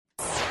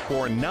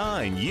For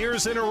 9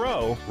 years in a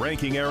row,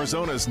 ranking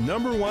Arizona's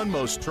 #1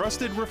 most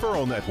trusted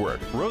referral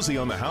network,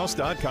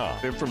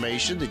 RosieOnTheHouse.com.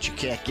 Information that you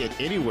can't get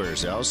anywhere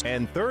else.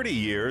 And 30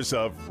 years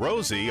of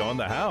Rosie on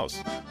the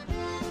House.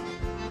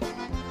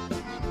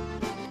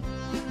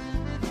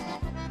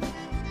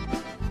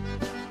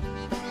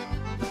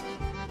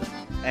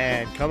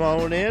 And come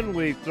on in.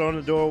 We've thrown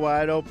the door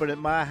wide open at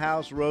my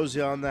house.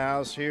 Rosie on the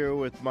House here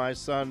with my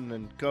son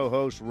and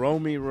co-host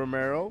Romy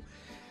Romero.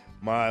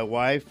 My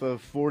wife of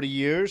 40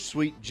 years,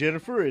 sweet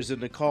Jennifer, is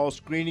in the call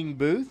screening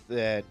booth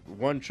at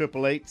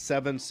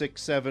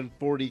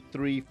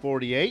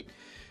 1-888-767-4348.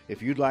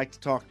 If you'd like to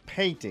talk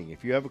painting,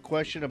 if you have a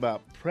question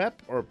about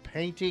prep or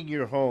painting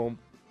your home,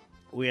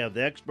 we have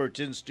the experts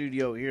in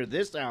studio here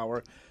this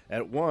hour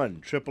at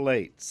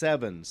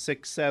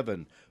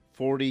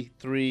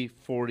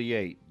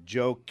 1-888-767-4348.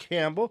 Joe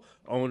Campbell,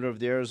 owner of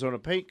the Arizona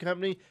Paint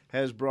Company,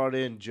 has brought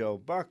in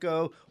Joe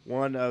Bucko,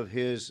 one of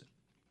his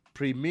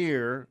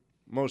premier,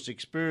 most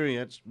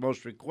experienced,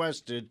 most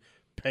requested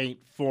paint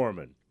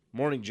foreman.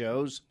 Morning,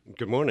 Joes.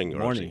 Good morning,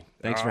 Rosie. Morning.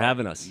 Thanks for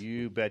having us.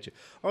 You betcha.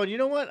 Oh, you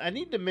know what? I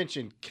need to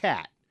mention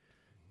Kat.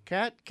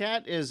 Kat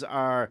is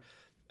our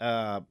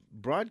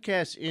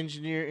broadcast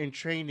engineer in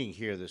training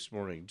here this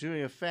morning,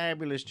 doing a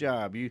fabulous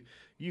job. You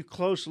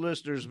close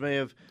listeners may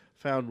have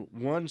found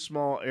one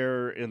small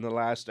error in the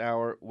last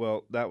hour.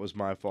 Well, that was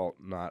my fault,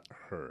 not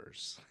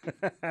hers.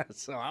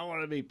 So I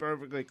want to be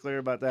perfectly clear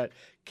about that.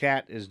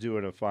 Kat is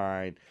doing a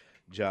fine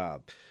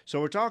job. So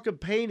we're talking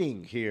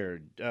painting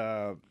here.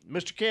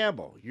 Mr.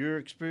 Campbell, your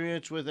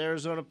experience with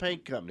Arizona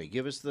Paint Company.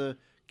 Give us the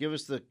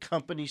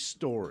company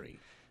story.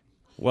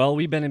 Well,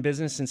 we've been in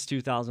business since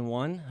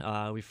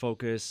 2001. We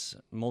focus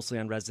mostly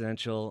on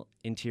residential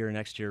interior and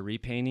exterior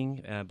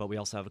repainting, but we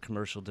also have a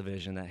commercial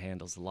division that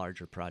handles the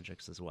larger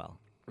projects as well.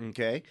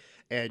 Okay.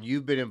 And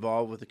you've been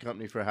involved with the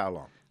company for how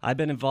long? I've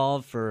been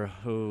involved for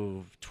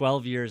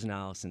 12 years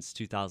now, since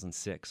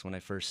 2006, when I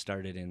first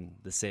started in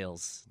the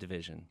sales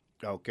division.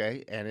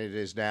 Okay, and it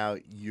is now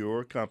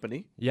your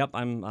company. Yep,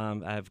 I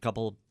have a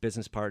couple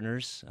business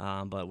partners,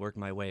 but worked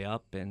my way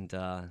up, and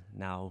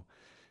now,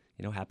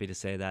 happy to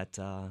say that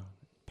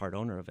part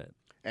owner of it.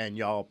 And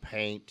y'all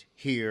paint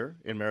here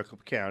in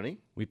Maricopa County.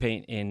 We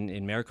paint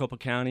in Maricopa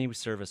County. We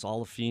service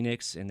all of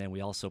Phoenix, and then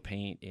we also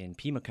paint in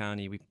Pima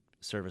County. We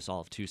service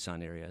all of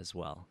Tucson area as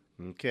well.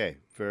 Okay,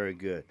 very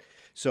good.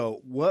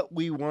 So what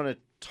we want to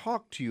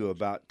talk to you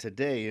about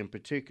today in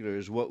particular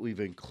is what we've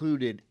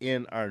included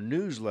in our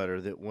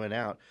newsletter that went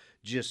out,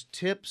 just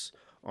tips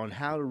on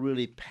how to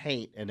really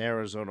paint an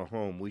Arizona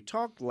home. We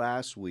talked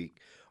last week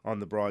on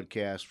the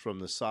broadcast from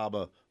the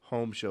Saba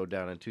Home Show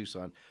down in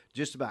Tucson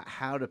just about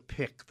how to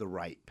pick the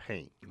right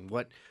paint and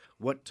what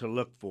to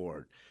look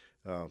for.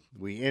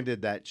 We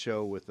ended that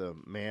show with a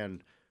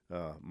man,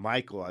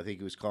 Michael, I think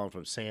he was calling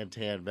from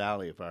Santan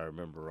Valley, if I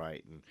remember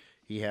right, and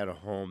he had a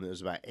home that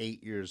was about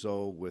 8 years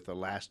old with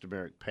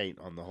elastomeric paint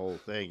on the whole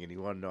thing, and he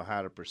wanted to know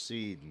how to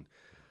proceed. And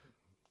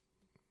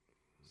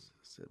I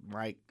said,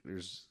 Mike,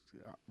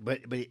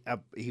 but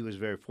he was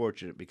very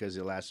fortunate because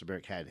the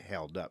elastomeric had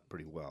held up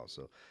pretty well.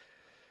 So,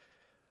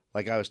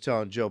 like I was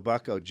telling Joe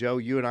Bucko, Joe,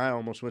 you and I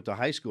almost went to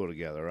high school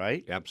together,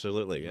 right?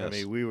 Absolutely, yes. I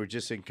mean, we were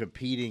just in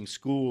competing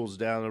schools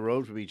down the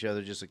road from each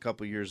other, just a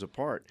couple years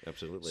apart.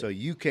 Absolutely. So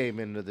you came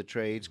into the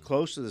trades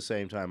close to the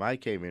same time I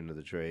came into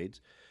the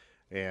trades,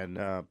 and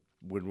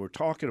when we're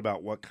talking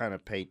about what kind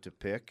of paint to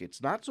pick,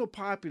 it's not so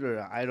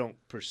popular, I don't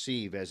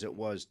perceive, as it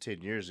was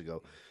 10 years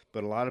ago.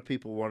 But a lot of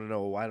people want to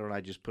know, why don't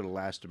I just put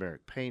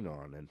elastomeric paint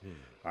on? And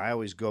I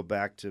always go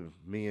back to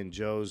me and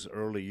Joe's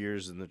early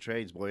years in the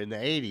trades. Boy, in the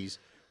 80s,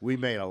 we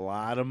made a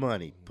lot of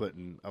money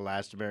putting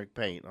elastomeric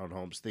paint on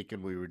homes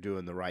thinking we were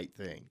doing the right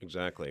thing.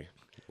 Exactly.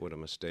 What a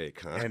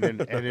mistake, huh? And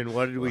then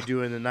what did we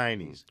do in the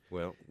 90s?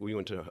 Well, we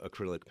went to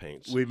acrylic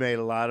paints. We made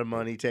a lot of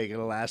money taking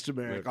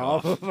elastomeric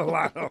off of a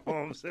lot of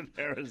homes in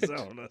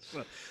Arizona.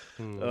 So,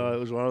 it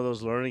was one of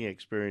those learning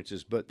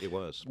experiences. But It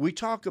was. We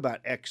talk about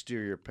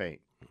exterior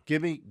paint.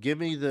 Give me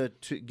the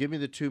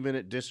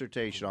 2-minute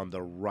dissertation on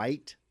the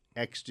right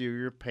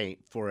exterior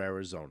paint for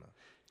Arizona.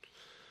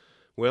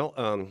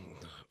 Well,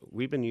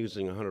 we've been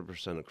using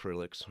 100%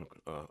 acrylics,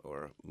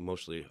 or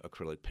mostly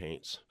acrylic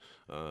paints,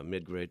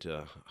 mid-grade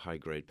to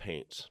high-grade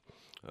paints.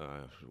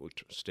 We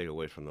stay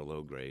away from the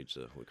low grades.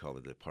 We call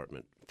it the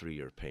department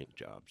 3-year paint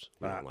jobs.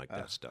 We don't like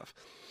that stuff.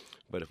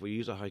 But if we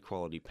use a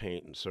high-quality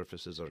paint and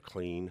surfaces are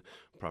clean,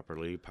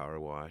 properly power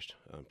washed,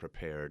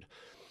 prepared,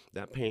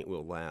 that paint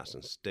will last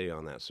and stay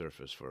on that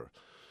surface for,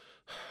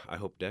 I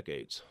hope,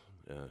 decades.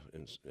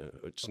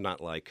 It's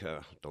not like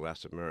the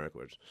elastomeric,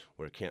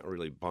 where it can't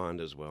really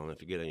bond as well. And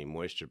if you get any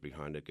moisture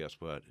behind it, guess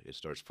what? It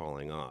starts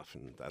falling off,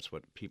 and that's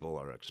what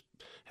people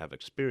have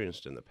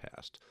experienced in the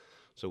past.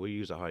 So we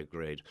use a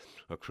high-grade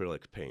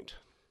acrylic paint.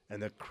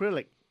 And the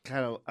acrylic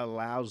kind of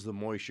allows the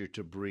moisture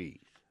to breathe,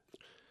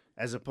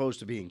 as opposed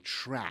to being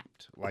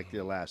trapped like the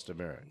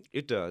elastomeric.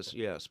 It does,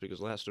 yes, because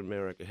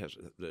elastomeric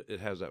it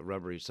has that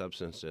rubbery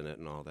substance in it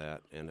and all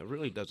that, and it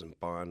really doesn't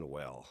bond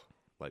well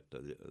like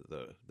the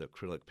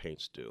acrylic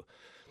paints do.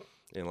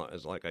 And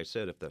like I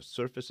said, if the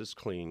surface is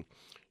clean,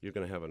 you're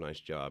going to have a nice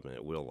job and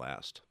it will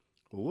last.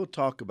 Well, we'll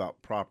talk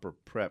about proper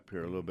prep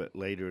here a little bit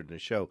later in the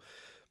show.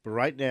 But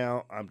right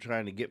now, I'm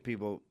trying to get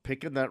people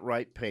picking that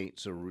right paint.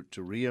 So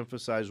to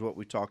reemphasize what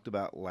we talked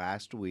about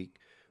last week,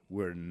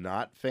 we're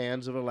not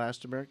fans of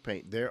elastomeric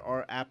paint. There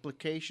are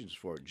applications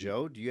for it.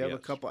 Joe, do you have a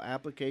Yes. couple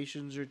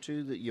applications or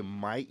two that you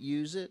might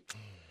use it?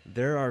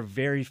 There are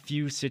very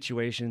few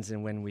situations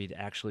in when we'd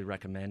actually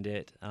recommend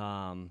it.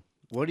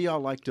 What do y'all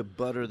like to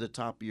butter the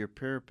top of your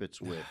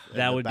parapets with?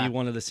 That would be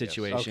one of the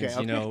situations.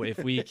 Okay, You know, if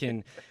we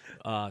can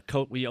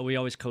coat, we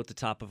always coat the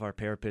top of our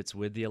parapets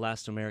with the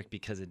elastomeric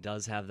because it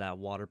does have that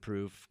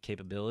waterproof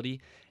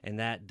capability, and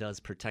that does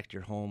protect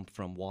your home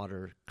from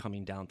water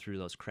coming down through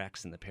those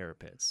cracks in the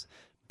parapets.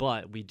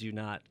 But we do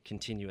not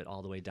continue it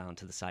all the way down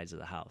to the sides of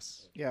the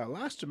house. Yeah,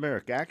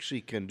 elastomeric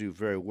actually can do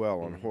very well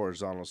on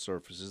horizontal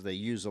surfaces. They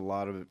use a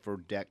lot of it for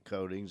deck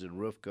coatings and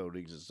roof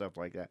coatings and stuff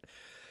like that.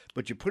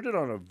 But you put it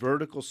on a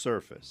vertical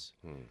surface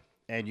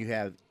and you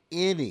have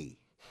any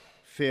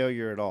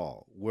failure at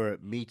all where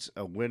it meets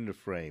a window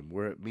frame,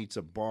 where it meets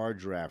a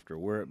barge rafter,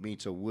 where it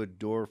meets a wood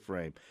door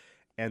frame,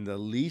 and the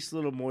least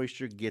little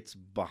moisture gets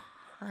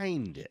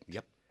behind it.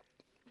 Yep.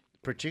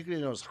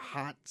 Particularly in those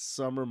hot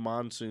summer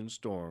monsoon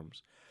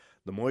storms,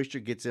 the moisture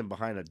gets in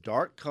behind a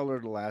dark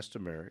colored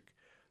elastomeric,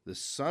 the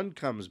sun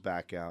comes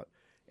back out,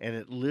 and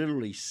it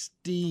literally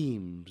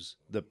steams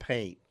the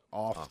paint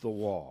off the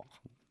wall.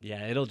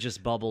 Yeah, it'll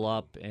just bubble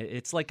up.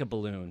 It's like a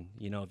balloon.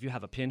 You know, if you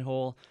have a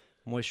pinhole,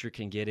 moisture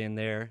can get in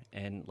there.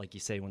 And like you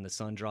say, when the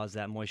sun draws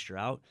that moisture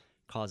out,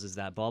 causes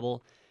that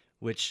bubble,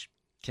 which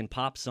can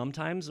pop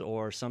sometimes,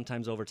 or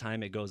sometimes over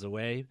time it goes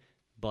away.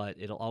 But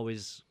it'll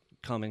always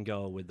come and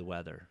go with the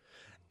weather.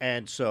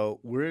 And so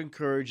we're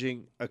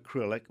encouraging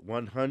acrylic,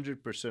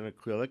 100%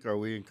 acrylic. Are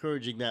we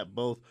encouraging that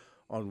both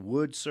on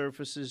wood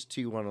surfaces,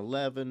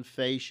 T111,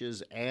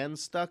 fascias, and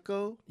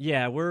stucco?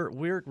 Yeah,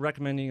 we're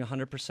recommending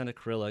 100%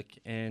 acrylic,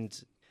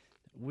 and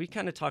we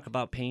kind of talk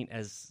about paint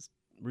as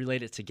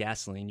related to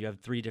gasoline. You have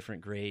 3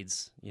 different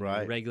grades, you know,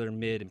 Right. regular,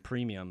 mid, and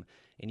premium,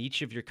 and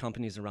each of your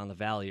companies around the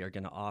valley are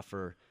going to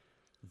offer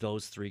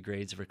those 3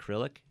 grades of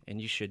acrylic, and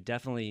you should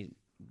definitely,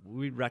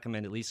 we'd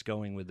recommend at least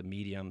going with the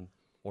medium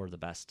or the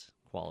best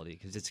quality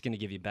because it's going to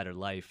give you better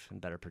life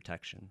and better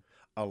protection.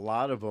 A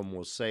lot of them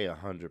will say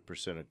 100%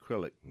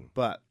 acrylic,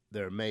 but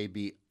there may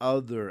be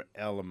other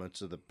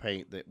elements of the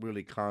paint that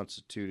really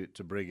constitute it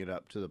to bring it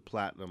up to the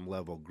platinum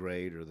level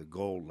grade or the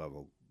gold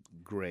level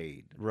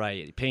grade.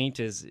 Right. Paint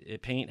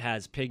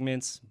has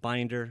pigments,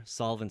 binder,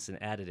 solvents, and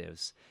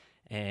additives.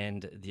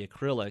 And the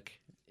acrylic,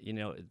 you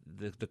know,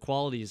 the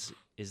qualities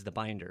is the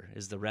binder,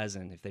 is the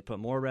resin. If they put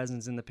more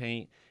resins in the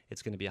paint,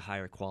 it's going to be a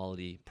higher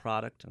quality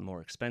product and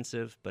more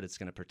expensive, but it's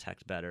going to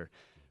protect better.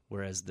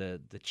 Whereas the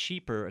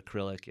cheaper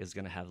acrylic is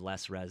going to have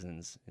less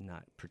resins and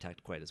not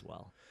protect quite as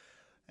well.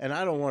 And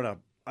I don't want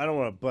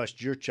to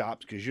bust your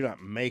chops because you're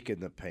not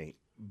making the paint,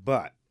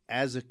 but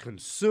as a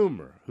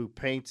consumer who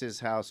paints his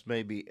house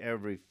maybe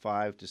every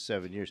 5 to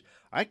 7 years,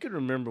 I can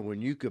remember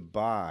when you could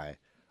buy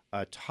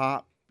a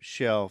top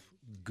shelf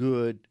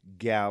good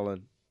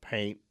gallon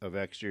paint of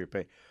exterior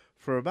paint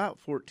for about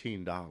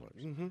 $14.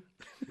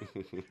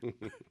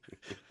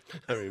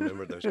 I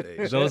remember those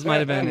days. Those might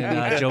have been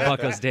in Joe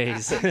Bucco's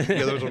days. Yeah,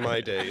 those were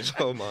my days.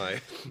 Oh, my.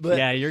 But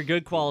Yeah, your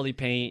good quality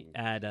paint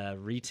at a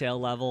retail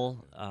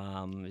level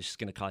is just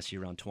going to cost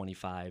you around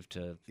 $25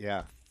 to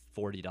yeah.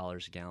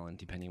 $40 a gallon,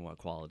 depending on what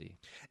quality.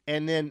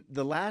 And then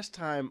the last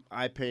time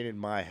I painted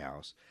my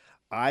house,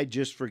 I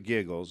just for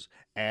giggles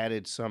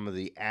added some of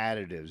the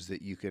additives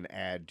that you can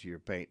add to your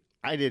paint.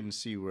 I didn't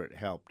see where it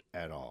helped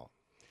at all.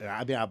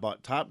 I mean, I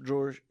bought top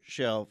drawer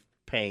shelf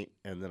paint,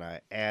 and then I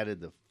added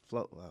the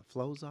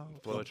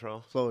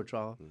Floetrol.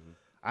 Floetrol?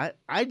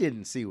 I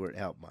didn't see where it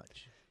helped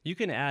much. You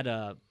can add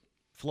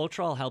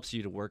Floetrol helps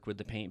you to work with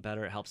the paint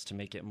better. It helps to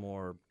make it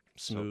more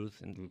smooth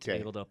and to be okay.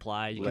 able to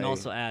apply. You can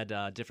also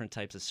add different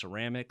types of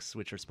ceramics,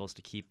 which are supposed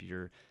to keep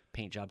your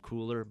paint job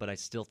cooler, but I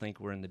still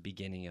think we're in the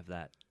beginning of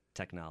that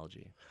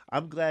technology.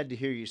 I'm glad to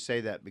hear you say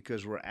that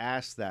because we're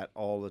asked that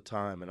all the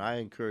time, and I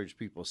encourage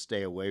people to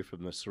stay away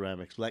from the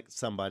ceramics. Let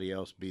somebody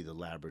else be the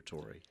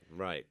laboratory.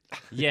 Right.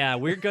 Yeah,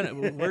 we're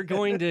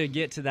going to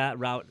get to that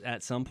route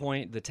at some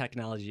point. The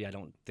technology I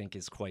don't think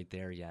is quite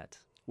there yet.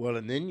 Well,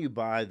 and then you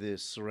buy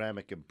this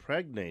ceramic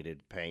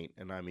impregnated paint,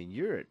 and I mean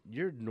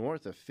you're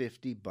north of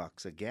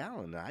 $50 a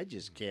gallon. I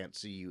just can't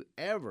see you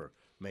ever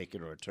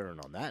making a return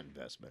on that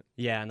investment.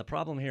 Yeah, and the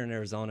problem here in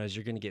Arizona is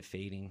you're going to get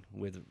fading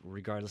with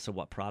regardless of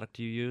what product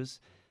you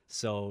use.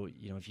 So,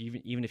 you know,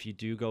 even if you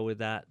do go with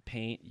that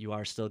paint, you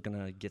are still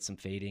going to get some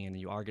fading, and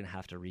you are going to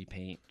have to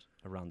repaint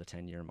around the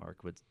 10-year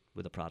mark with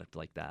a product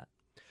like that.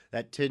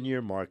 That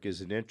 10-year mark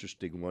is an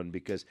interesting one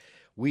because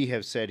we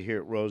have said here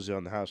at Rosie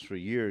on the House for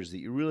years that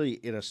you really,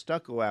 in a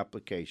stucco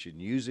application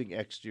using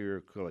exterior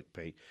acrylic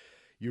paint,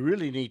 you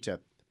really need to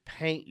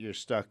paint your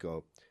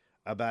stucco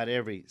about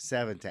every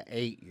 7 to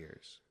 8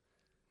 years.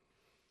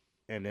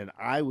 And then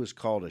I was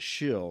called a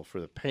shill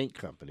for the paint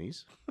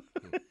companies.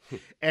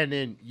 And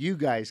then you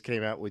guys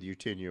came out with your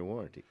 10-year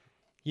warranty.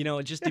 You know,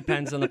 it just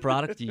depends on the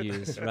product you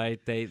use,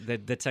 right?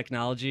 The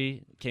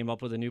technology came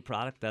up with a new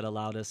product that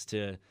allowed us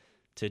to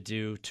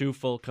do 2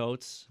 full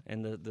coats,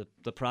 and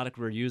the product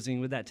we're using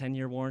with that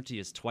 10-year warranty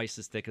is twice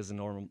as thick as a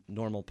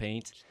normal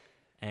paint,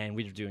 and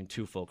we're doing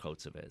 2 full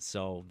coats of it.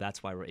 So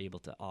that's why we're able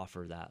to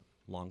offer that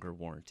longer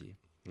warranty.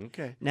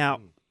 Okay. Now,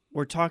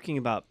 we're talking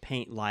about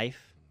paint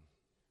life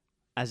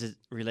as it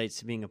relates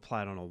to being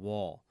applied on a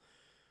wall.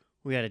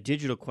 We had a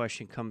digital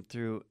question come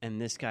through, and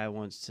this guy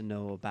wants to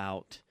know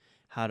about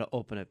how to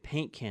open a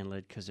paint can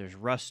lid because there's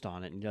rust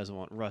on it and he doesn't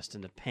want rust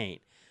in the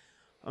paint.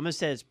 I'm going to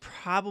say it's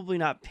probably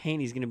not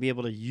paint he's going to be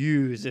able to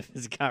use if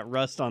it's got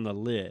rust on the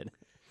lid.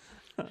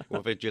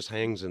 Well, if it just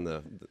hangs in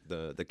the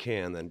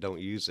can, then don't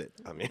use it.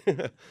 I mean,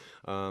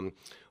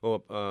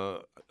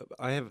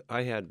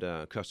 I had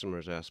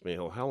customers ask me,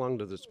 "Oh, how long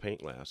does this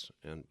paint last?"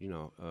 And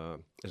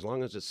as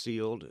long as it's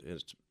sealed,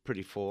 it's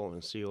pretty full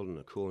and sealed in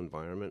a cool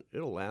environment,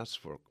 it'll last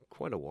for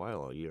quite a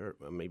while, a year,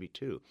 maybe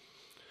 2.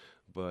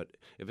 But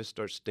if it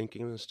starts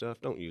stinking and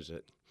stuff, don't use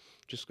it.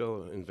 Just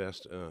go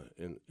invest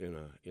in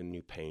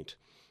new paint.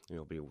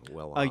 You'll be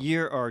well off. A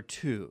year or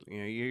 2.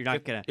 You're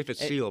not going to... If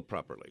it's sealed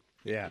properly.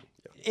 Yeah.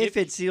 If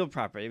it's sealed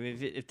properly. I mean,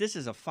 if this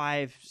is a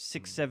 5,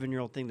 6,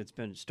 7-year-old thing that's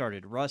been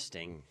started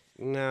rusting...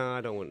 No,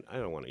 I don't want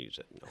to use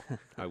it. No,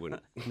 I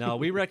wouldn't. No,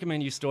 we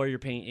recommend you store your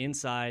paint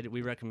inside.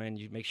 We recommend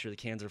you make sure the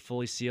cans are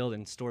fully sealed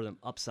and store them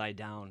upside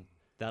down.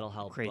 That'll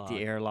help create the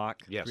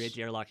airlock. Yes. Create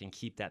the airlock and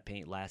keep that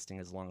paint lasting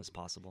as long as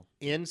possible.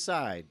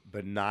 Inside,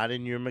 but not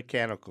in your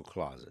mechanical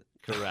closet.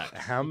 Correct.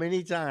 How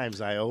many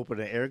times I open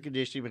an air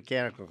conditioning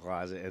mechanical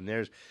closet and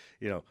there's,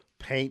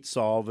 paint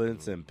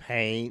solvents and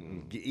paint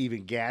and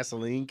even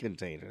gasoline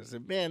containers.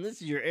 And man,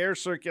 this is your air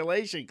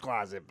circulation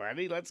closet,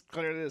 buddy. Let's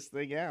clear this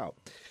thing out.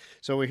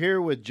 So we're here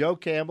with Joe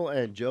Campbell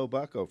and Joe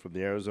Bucko from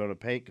the Arizona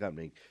Paint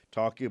Company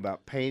talking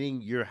about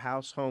painting your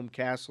house, home,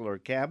 castle, or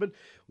cabin.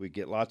 We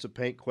get lots of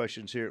paint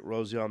questions here at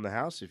Rosie on the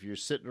House. If you're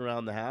sitting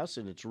around the house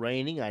and it's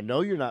raining, I know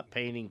you're not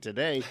painting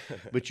today,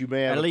 but you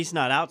may have... At least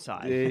not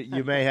outside.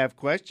 You may have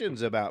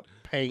questions about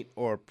paint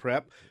or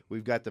prep.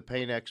 We've got the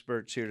paint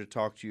experts here to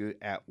talk to you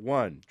at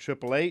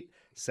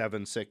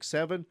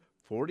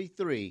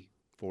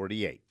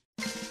 1-888-767-4348.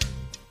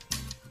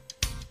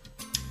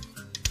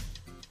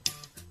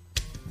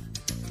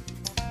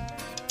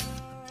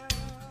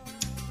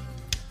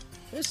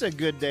 It's a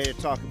good day to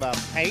talk about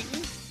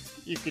painting.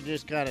 You can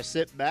just kind of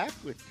sit back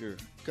with your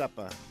cup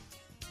of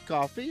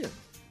coffee and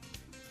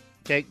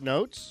take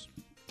notes.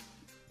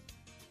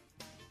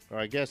 Or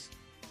I guess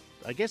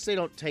they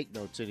don't take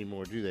notes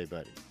anymore, do they,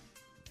 buddy?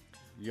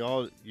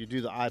 You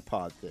do the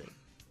iPod thing.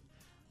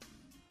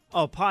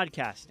 Oh,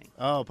 podcasting.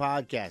 Oh,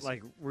 podcasting.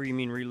 Like, where you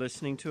mean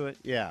re-listening to it?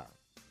 Yeah.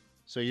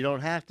 So you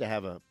don't have to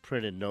have a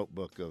printed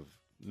notebook of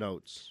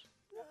notes.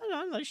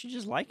 No, unless you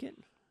just like it.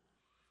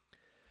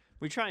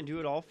 We try and do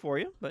it all for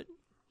you, but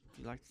if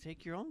you'd like to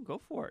take your own, go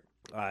for it.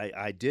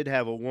 I did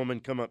have a woman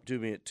come up to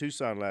me at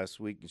Tucson last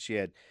week, and she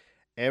had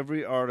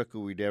every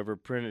article we'd ever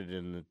printed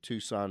in the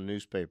Tucson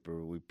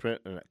newspaper. We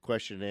print a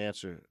question and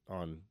answer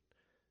on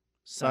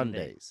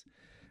Sundays.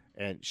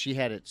 And she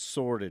had it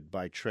sorted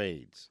by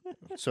trades.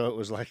 So it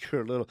was like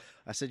her little...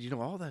 I said,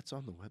 all that's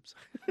on the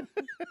website.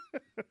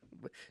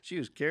 She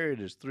was carrying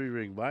his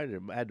 3-ring binder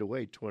and had to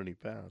weigh 20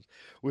 pounds.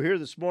 We're here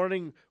this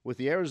morning with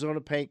the Arizona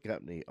Paint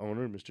Company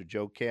owner, Mr.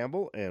 Joe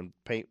Campbell, and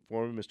paint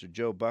foreman, Mr.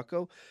 Joe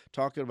Bucko,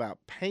 talking about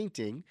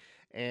painting.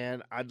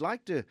 And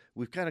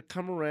we've kind of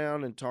come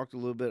around and talked a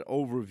little bit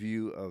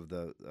overview of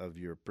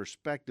your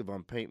perspective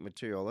on paint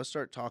material. Let's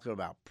start talking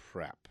about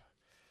prep.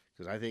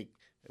 Because I think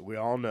we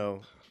all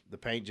know the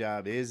paint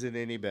job isn't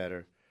any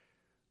better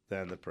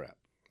than the prep.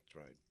 That's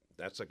right.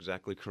 That's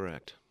exactly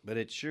correct. But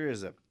it sure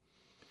is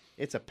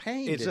it's a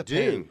pain It's to a do.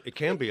 pain. It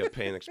can be a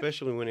pain,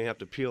 especially when you have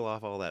to peel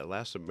off all that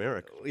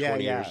elastomeric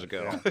 20 years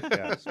ago.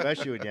 Yeah,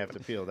 especially when you have to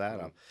peel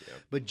that off. Yeah.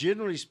 But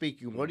generally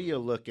speaking, what are you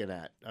looking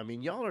at? I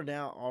mean, y'all are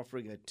now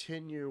offering a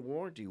 10-year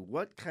warranty.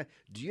 What kind?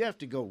 Do you have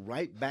to go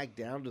right back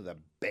down to the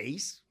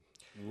base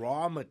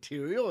raw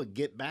material and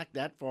get back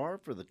that far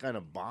for the kind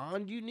of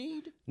bond you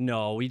need?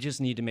 No, we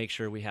just need to make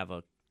sure we have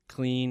a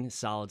clean,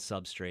 solid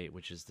substrate,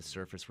 which is the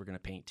surface we're going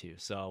to paint to.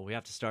 So we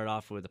have to start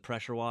off with a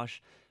pressure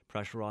wash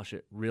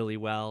it really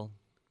well.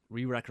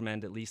 We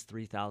recommend at least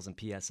 3,000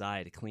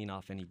 PSI to clean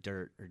off any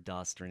dirt or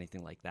dust or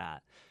anything like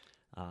that.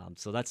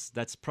 So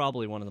that's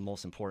probably one of the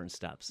most important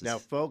steps. Now,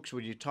 folks,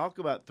 when you talk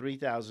about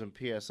 3,000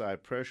 PSI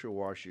pressure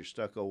wash your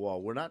stucco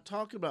wall, we're not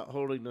talking about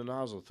holding the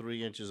nozzle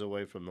 3 inches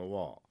away from the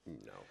wall.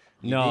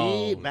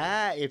 No.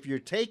 If you're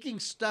taking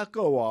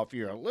stucco off,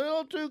 you're a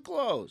little too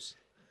close.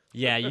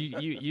 Yeah,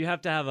 you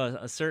have to have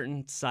a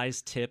certain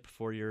size tip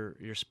for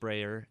your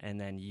sprayer, and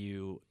then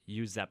you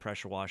use that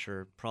pressure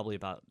washer probably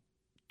about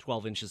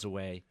 12 inches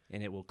away,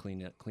 and it will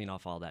clean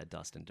off all that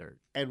dust and dirt.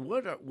 And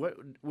what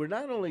we're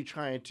not only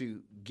trying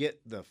to get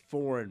the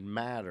foreign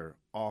matter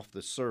off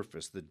the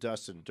surface, the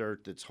dust and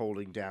dirt that's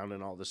holding down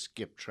and all the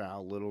skip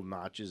trowel, little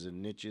notches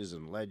and niches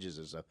and ledges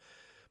and stuff,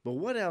 but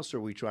what else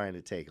are we trying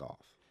to take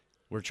off?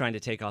 We're trying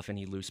to take off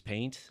any loose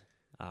paint.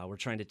 We're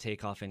trying to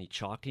take off any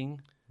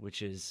chalking.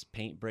 which is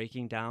paint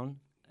breaking down,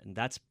 and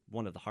that's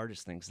one of the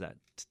hardest things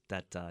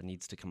that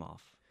needs to come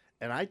off.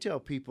 And I tell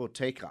people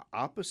take a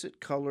opposite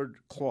colored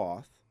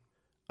cloth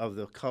of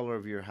the color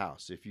of your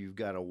house. If you've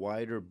got a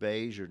white or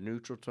beige or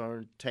neutral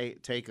tone,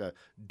 take a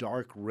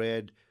dark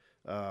red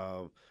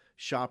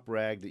shop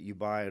rag that you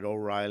buy at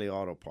O'Reilly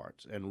Auto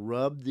Parts and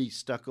rub the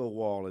stucco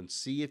wall and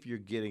see if you're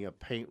getting a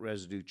paint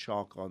residue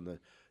chalk on the.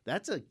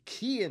 That's a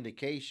key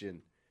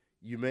indication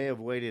you may have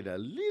waited a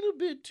little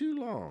bit too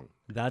long.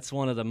 That's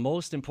one of the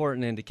most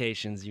important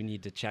indications you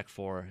need to check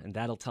for, and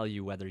that'll tell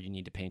you whether you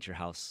need to paint your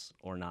house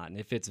or not. And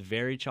if it's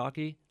very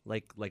chalky,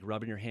 like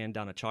rubbing your hand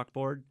down a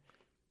chalkboard,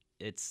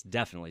 it's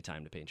definitely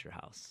time to paint your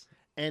house.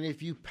 And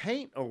if you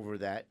paint over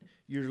that,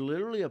 you're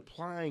literally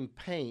applying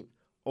paint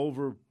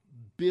over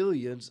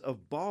billions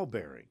of ball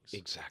bearings.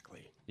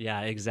 Exactly.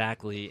 Yeah,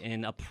 exactly.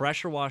 And a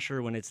pressure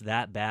washer, when it's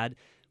that bad,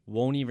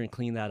 won't even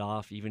clean that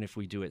off, even if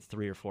we do it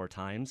 3 or 4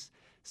 times.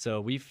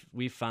 So we've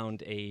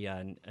found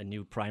a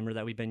new primer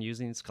that we've been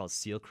using. It's called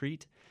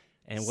Sealcrete.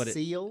 And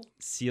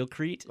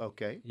Sealcrete.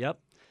 Okay. Yep.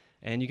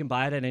 And you can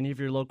buy it at any of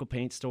your local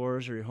paint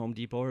stores or your Home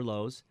Depot or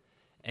Lowe's.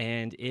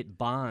 And it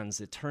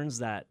bonds. It turns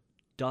that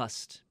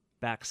dust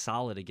back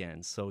solid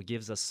again. So it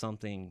gives us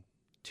something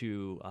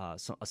to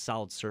a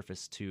solid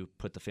surface to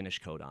put the finish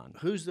coat on.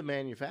 Who's the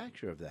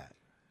manufacturer of that?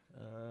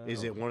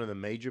 Is it one of the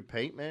major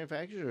paint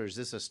manufacturers, or is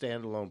this a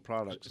standalone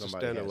product? It's a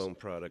standalone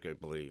product, I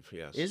believe,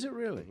 yes. Is it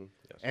really? Mm-hmm,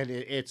 yes. And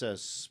it's a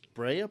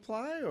spray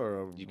apply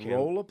or a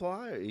roll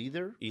apply, or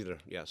either? Either,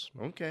 yes.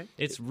 Okay.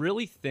 It's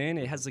really thin.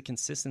 It has the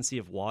consistency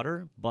of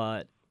water,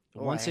 but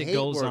once I it hate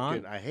goes working-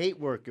 on, I hate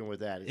working with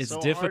that. It's so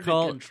difficult.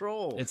 hard to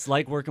control. It's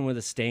like working with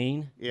a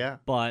stain. Yeah.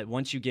 But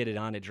once you get it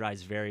on, it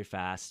dries very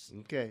fast,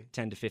 Okay.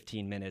 10 to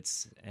 15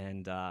 minutes,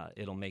 and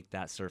it'll make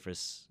that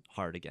surface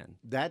hard again.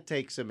 That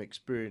takes some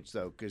experience,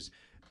 though, because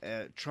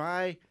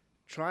try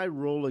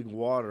rolling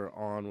water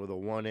on with a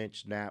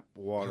 1-inch nap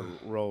water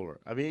roller.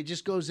 I mean, it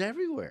just goes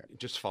everywhere. It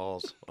just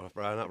falls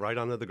right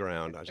onto the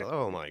ground. I was like,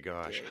 oh my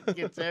gosh. It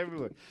gets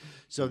everywhere.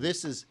 So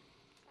this is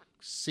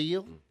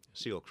Seal.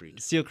 Sealcrete.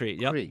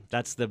 Sealcrete, yep. Crete.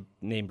 That's the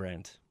name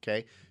brand.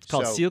 Okay. It's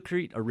called So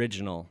Sealcrete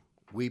Original.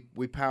 we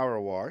power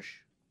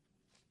wash,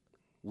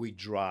 we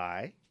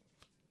dry,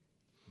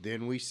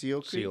 then we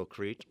seal crete,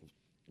 Sealcrete.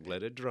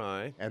 Let it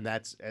dry. and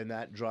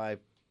that dry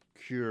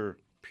cure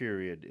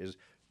period is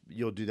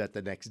you'll do that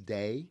the next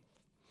day.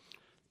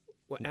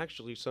 Well,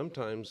 actually,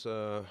 sometimes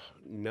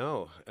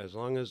no. As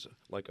long as,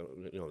 like,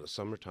 the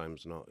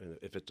summertime's not.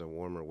 If it's a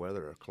warmer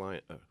weather, a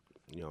client,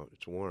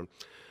 it's warm.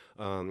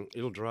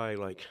 It'll dry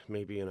like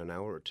maybe in an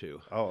hour or 2.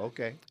 Oh,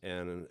 okay.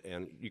 And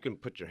you can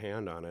put your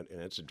hand on it,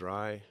 and it's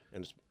dry,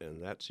 and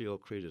that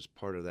Sealcrete is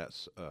part of that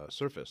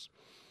surface,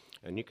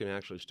 and you can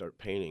actually start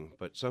painting.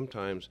 But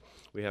sometimes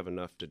we have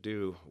enough to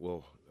do.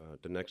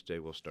 The next day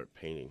we'll start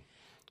painting.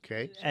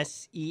 Okay.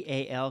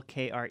 Sealkrete.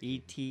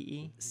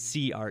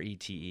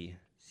 Crete.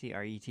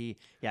 Crete.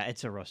 Yeah,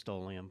 it's a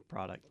Rust-Oleum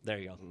product. There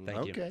you go.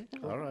 Thank you. Okay.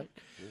 All right.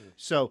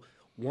 So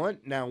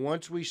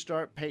once we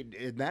start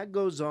painting, and that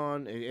goes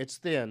on, it's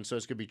thin, so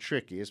it's gonna be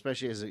tricky,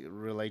 especially as it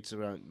relates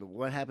around.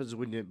 What happens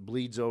when it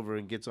bleeds over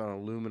and gets on an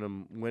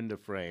aluminum window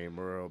frame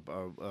or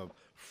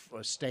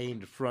a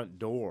stained front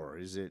door?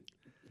 Is it?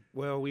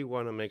 Well, we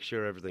want to make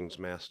sure everything's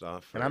masked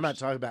off first. And I'm not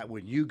talking about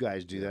when you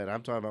guys do that.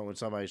 I'm talking about when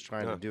somebody's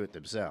trying to do it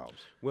themselves.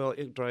 Well,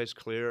 it dries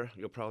clear.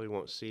 You probably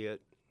won't see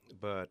it.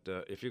 But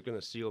if you're going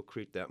to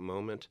Sealcrete that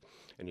moment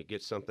and you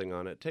get something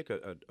on it, take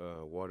a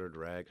watered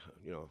rag,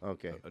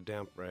 Okay. a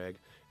damp rag,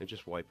 and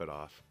just wipe it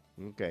off.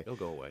 Okay. It'll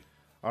go away.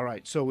 All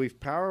right. So we've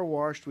power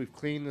washed, we've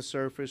cleaned the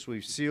surface,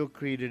 we've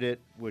Sealcreted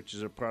it, which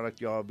is a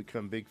product y'all have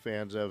become big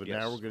fans of. And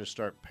now Yes. we're going to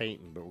start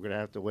painting, but we're going to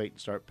have to wait and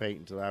start painting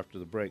until after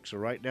the break. So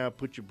right now,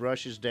 put your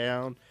brushes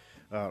down,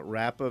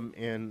 wrap them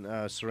in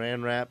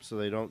saran wrap so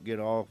they don't get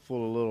all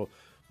full of little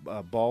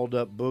balled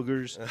up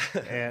boogers,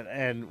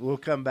 and we'll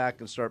come back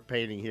and start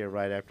painting here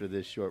right after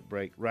this short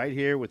break, right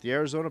here with the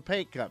Arizona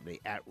Paint Company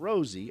at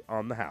Rosie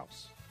on the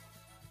House.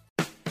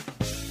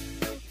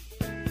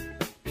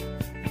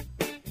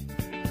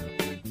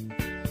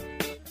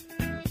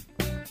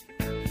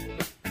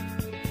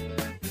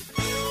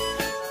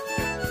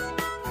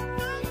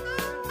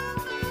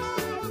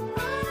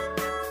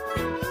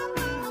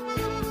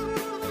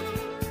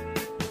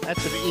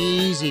 That's some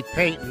easy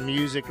painting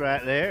music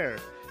right there.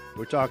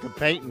 We're talking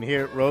painting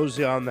here at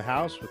Rosie on the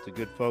House with the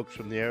good folks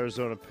from the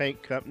Arizona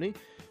Paint Company,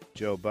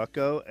 Joe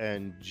Bucko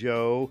and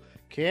Joe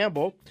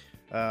Campbell.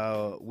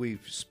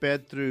 We've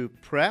sped through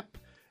prep,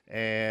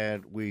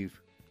 and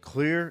we've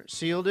clear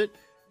sealed it,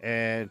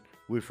 and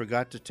we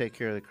forgot to take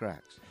care of the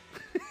cracks.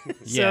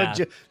 Yeah.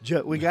 So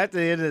Joe, we got to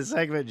the end of the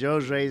segment.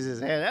 Joe's raised his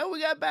hand. Oh,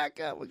 we got back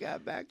up.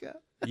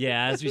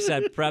 Yeah, as we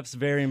said, prep's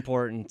very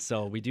important,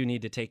 so we do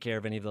need to take care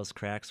of any of those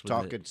cracks. With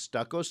Talking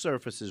stucco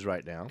surfaces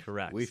right now.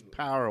 Correct. We've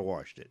power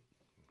washed it.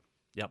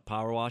 Yep,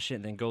 power wash it,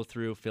 and then go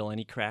through, fill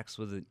any cracks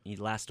with an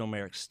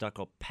elastomeric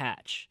stucco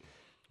patch.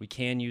 We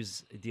can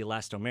use the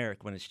elastomeric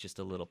when it's just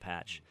a little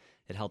patch.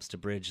 it helps to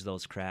bridge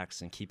those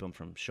cracks and keep them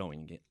from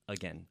showing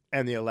again.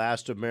 And the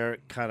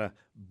elastomeric kind of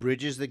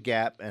bridges the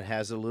gap and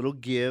has a little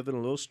give and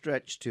a little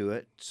stretch to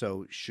it.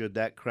 So should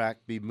that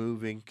crack be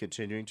moving,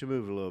 continuing to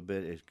move a little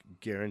bit, it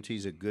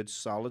guarantees a good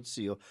solid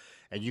seal.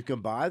 And you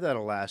can buy that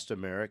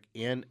elastomeric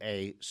in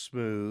a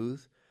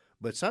smooth,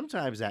 but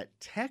sometimes that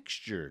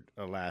textured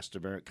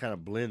elastomeric kind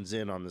of blends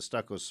in on the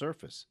stucco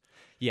surface.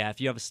 Yeah,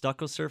 if you have a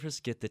stucco surface,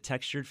 get the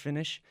textured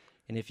finish.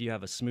 And if you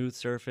have a smooth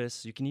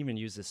surface, you can even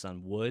use this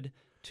on wood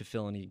to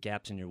fill any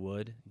gaps in your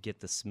wood, get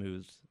the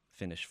smooth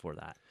finish for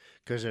that.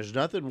 Because there's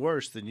nothing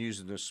worse than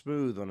using the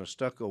smooth on a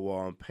stucco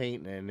wall and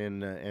painting,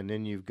 and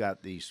then you've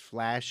got these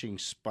flashing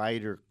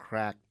spider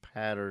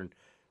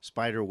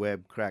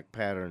web crack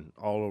pattern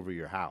all over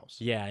your house.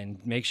 Yeah, and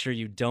make sure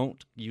you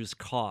don't use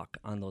caulk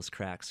on those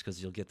cracks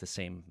because you'll get the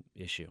same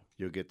issue.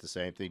 You'll get the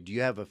same thing. Do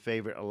you have a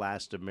favorite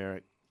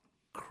elastomeric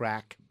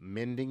crack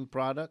mending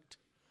product?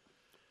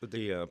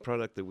 The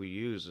product that we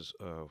use is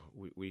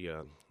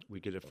we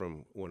get it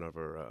from one of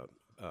our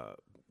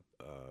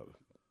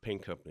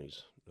paint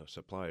companies,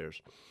 suppliers,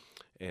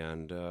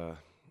 and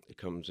it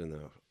comes in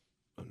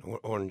an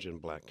orange and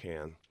black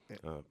can.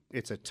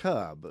 It's a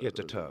tub. Yeah, it's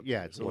a tub.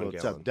 Yeah, it's a One little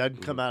gallon. tub.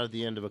 Doesn't come out of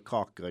the end of a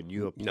caulk gun.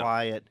 You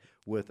apply it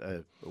with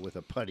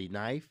a putty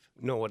knife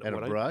and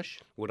a brush.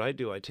 What I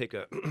do, I take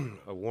a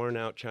worn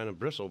out China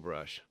bristle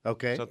brush.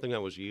 Okay. Something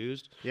that was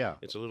used. Yeah.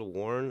 It's a little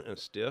worn and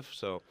stiff,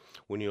 so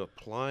when you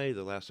apply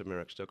the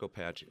elastomeric stucco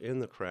patch in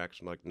the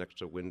cracks, like next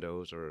to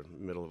windows or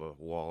middle of a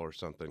wall or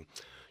something,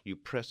 you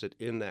press it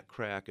in that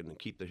crack and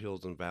keep the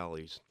hills and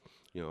valleys.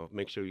 You know,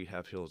 make sure you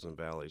have hills and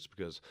valleys,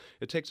 because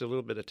it takes a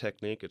little bit of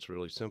technique. It's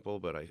really simple,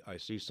 but I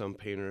see some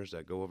painters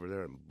that go over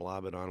there and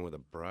blob it on with a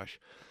brush,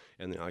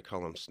 and I call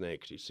them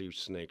snakes. You see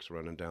snakes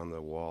running down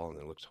the wall, and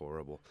it looks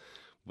horrible.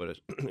 But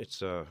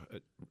it's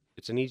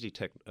an easy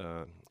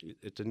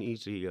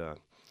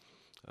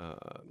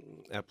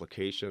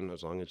application,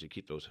 as long as you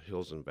keep those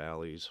hills and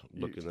valleys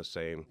looking the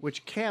same.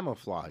 Which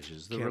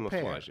camouflages the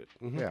Camouflage repair.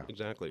 it. Mm-hmm. Yeah.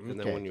 Exactly. And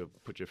Okay. then when you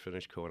put your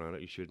finish coat on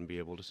it, you shouldn't be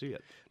able to see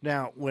it.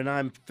 Now, when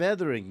I'm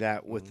feathering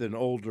that with an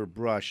older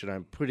brush and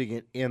I'm putting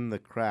it in the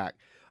crack,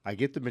 I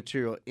get the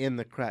material in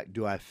the crack.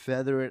 Do I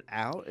feather it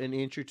out an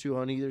inch or two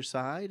on either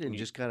side and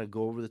just kind of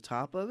go over the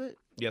top of it?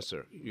 Yes,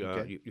 sir.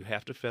 Okay. You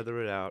have to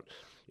feather it out.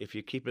 If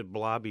you keep it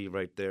blobby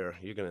right there,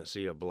 you're going to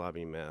see a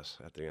blobby mess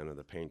at the end of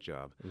the paint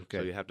job. Okay.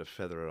 So you have to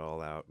feather it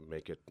all out and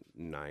make it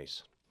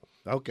nice.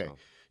 Okay. Oh.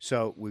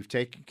 So we've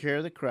taken care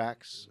of the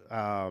cracks.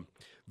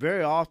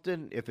 Very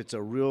often, if it's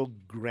a real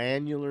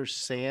granular,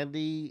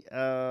 sandy,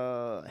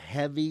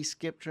 heavy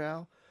skip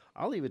trowel,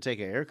 I'll even take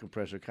an air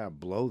compressor, kind of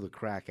blow the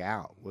crack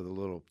out with a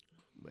little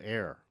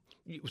air.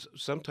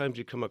 Sometimes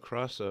you come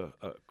across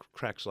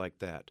cracks like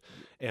that,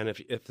 and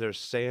if there's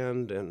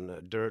sand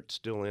and dirt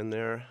still in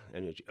there,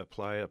 and you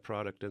apply a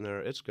product in there,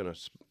 it's going to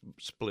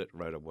split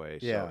right away.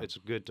 Yeah. So it's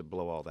good to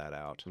blow all that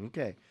out.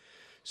 Okay.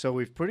 So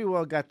we've pretty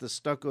well got the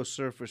stucco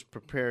surface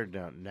prepared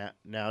now.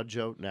 Now,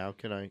 Joe,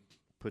 can I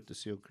put the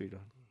Sealcrete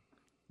on?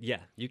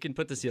 Yeah, you can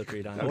put the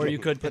Sealcrete on, or you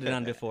could put it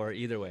on before.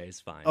 Either way is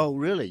fine. Oh,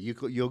 really?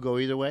 You'll go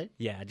either way?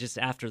 Yeah, just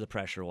after the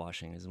pressure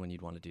washing is when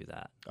you'd want to do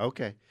that.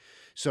 Okay.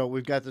 So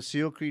we've got the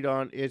Sealcrete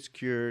on. It's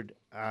cured.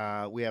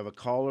 We have a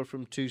caller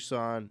from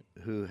Tucson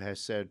who has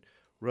said,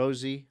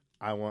 Rosie,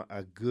 I want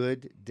a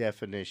good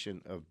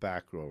definition of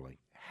back rolling.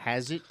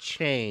 Has it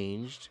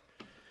changed?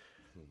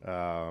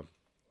 And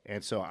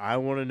so I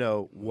want to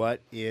know,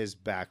 what is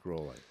back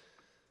rolling?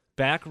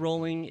 Back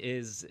rolling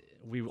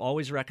we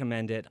always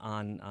recommend it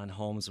on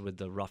homes with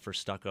the rougher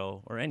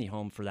stucco, or any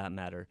home for that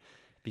matter,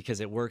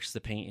 because it works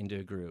the paint into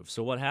a groove.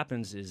 So what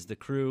happens is the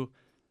crew,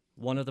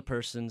 one of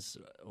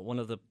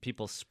the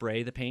people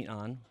spray the paint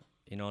on,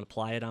 and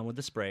apply it on with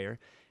the sprayer,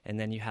 and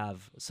then you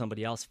have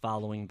somebody else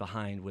following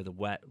behind with a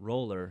wet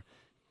roller,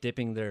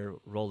 dipping their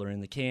roller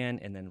in the can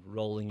and then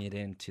rolling it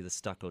into the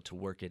stucco to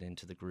work it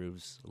into the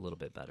grooves a little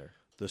bit better.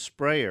 The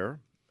sprayer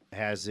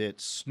has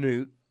its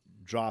snoot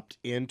dropped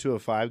into a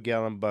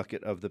 5-gallon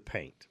bucket of the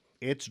paint.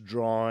 It's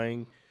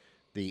drawing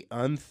the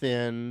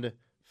unthinned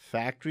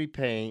factory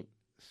paint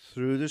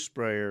through the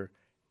sprayer,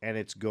 and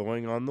it's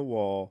going on the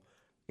wall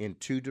in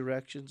two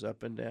directions,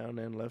 up and down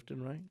and left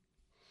and right?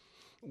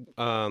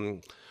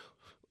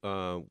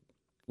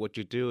 What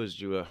you do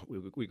is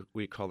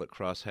we call it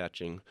cross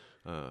hatching,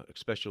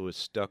 especially with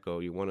stucco.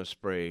 You want to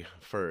spray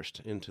first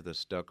into the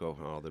stucco,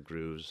 all the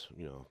grooves,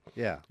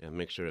 Yeah. and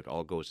make sure it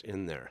all goes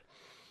in there.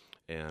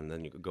 And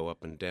then you go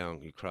up and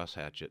down, you cross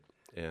hatch it,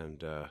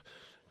 and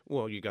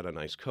you got a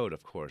nice coat,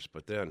 of course.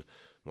 But then,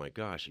 my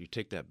gosh, you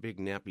take that big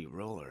nappy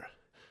roller.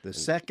 The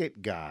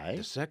second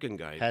guy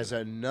has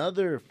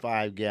another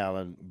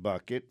 5-gallon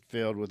bucket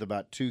filled with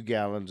about 2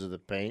 gallons of the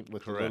paint,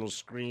 with Correct. a little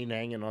screen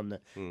hanging on the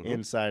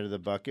inside of the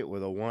bucket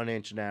with a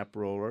 1-inch nap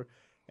roller.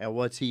 And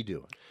what's he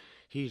doing?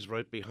 He's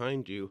right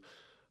behind you,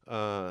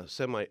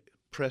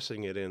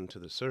 semi-pressing it into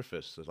the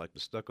surface, like the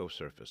stucco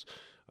surface.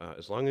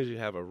 As long as you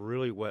have a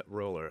really wet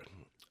roller,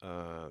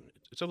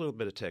 it's a little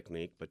bit of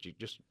technique, but you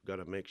just got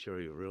to make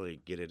sure you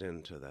really get it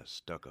into that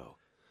stucco.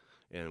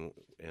 and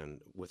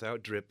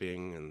without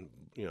dripping and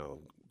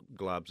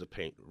globs of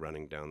paint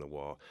running down the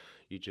wall.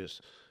 You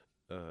just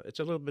it's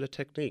a little bit of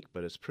technique,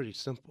 but it's pretty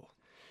simple.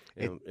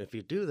 And if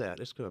you do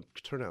that, it's going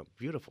to turn out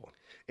beautiful.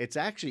 It's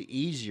actually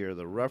easier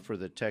the rougher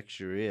the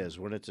texture is.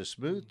 When it's a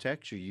smooth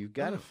texture, you've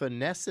got to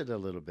finesse it a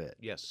little bit.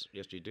 Yes,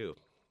 you do.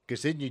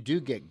 Because then you do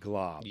get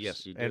globs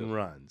Yes, you do. and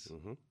runs.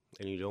 Hmm.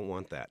 And you don't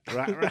want that.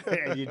 Right.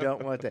 And you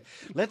don't want that.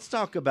 Let's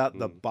talk about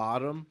the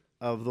bottom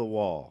of the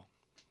wall.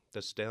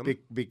 The stem?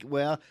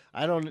 Well,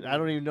 I don't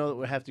even know that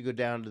we have to go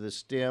down to the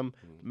stem.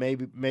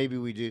 Maybe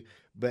we do.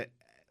 But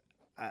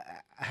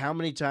how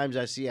many times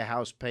I see a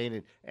house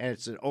painted and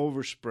it's an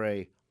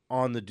overspray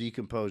on the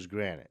decomposed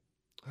granite?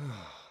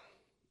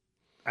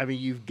 I mean,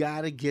 you've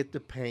got to get the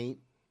paint.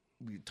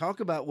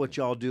 Talk about what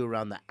y'all do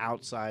around the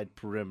outside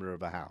perimeter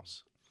of a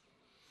house.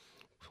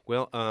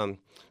 Well,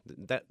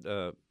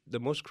 the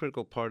most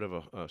critical part of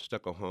a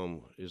stucco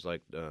home is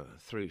like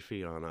 3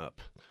 feet on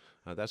up.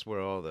 That's where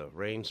all the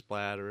rain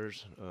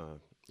splatters,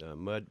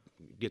 mud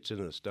gets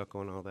into the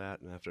stucco and all that,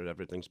 and after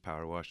everything's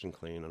power washed and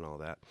clean and all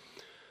that,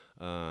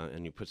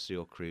 and you put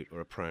Sealcrete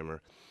or a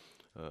primer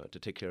to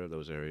take care of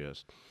those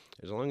areas.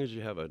 As long as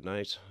you have a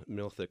nice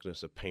mil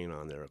thickness of paint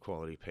on there, a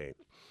quality paint,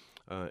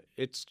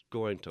 it's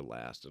going to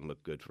last and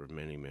look good for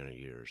many, many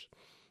years.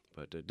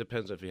 But it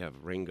depends if you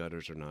have rain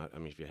gutters or not. I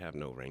mean, if you have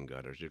no rain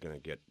gutters, you're going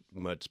to get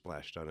mud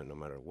splashed on it no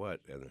matter what,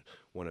 and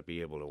want to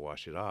be able to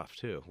wash it off,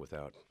 too,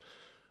 without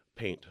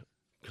paint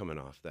coming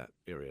off that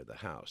area of the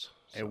house.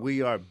 And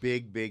we are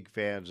big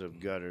fans of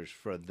gutters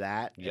for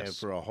that and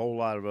for a whole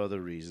lot of other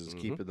reasons,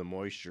 keeping the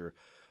moisture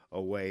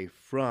away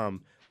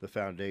from the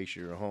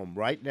foundation of your home.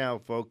 Right now,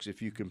 folks,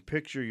 if you can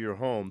picture your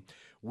home,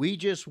 we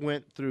just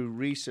went through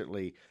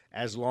recently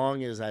as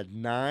long as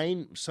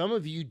some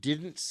of you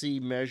didn't see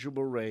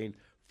measurable rain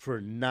for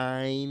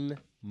 9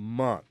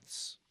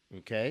 months,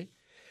 okay?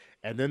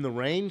 And then the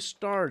rain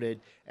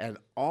started, and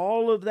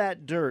all of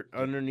that dirt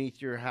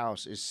underneath your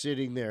house is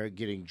sitting there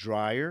getting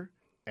drier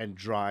and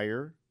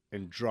drier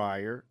and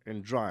drier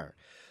and drier.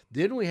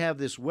 Then we have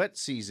this wet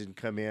season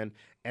come in,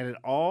 and it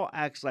all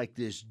acts like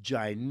this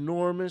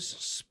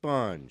ginormous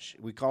sponge.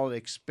 We call it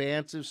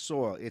expansive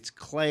soil. It's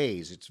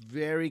clays. It's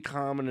very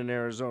common in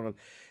Arizona.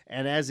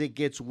 And as it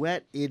gets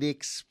wet, it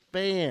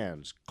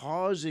expands,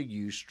 causing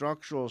you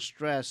structural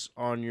stress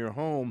on your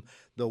home.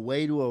 The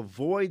way to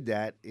avoid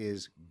that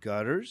is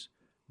gutters,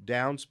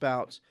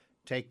 downspouts,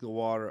 take the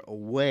water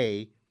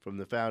away from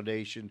the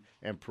foundation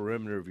and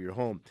perimeter of your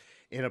home.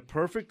 In a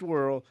perfect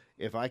world,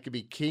 if I could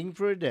be king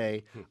for a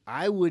day,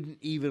 I wouldn't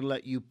even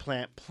let you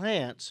plant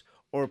plants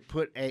or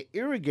put an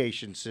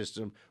irrigation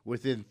system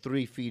within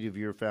 3 feet of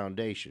your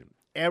foundation.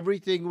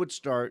 Everything would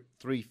start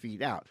 3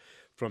 feet out.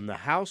 From the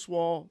house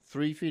wall,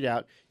 3 feet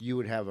out, you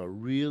would have a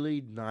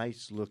really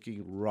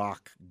nice-looking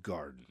rock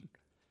garden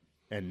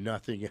and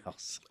nothing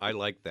else. I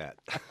like that.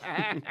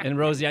 And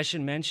Rosie, I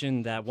should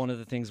mention that one of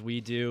the things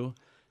we do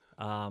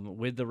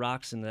with the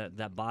rocks in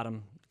that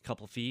bottom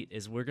couple feet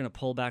is we're going to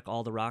pull back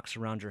all the rocks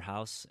around your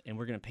house, and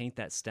we're going to paint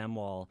that stem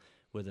wall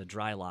with a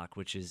dry lock,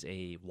 which is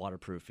a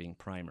waterproofing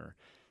primer,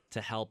 to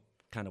help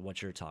kind of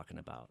what you're talking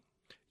about.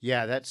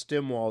 Yeah, that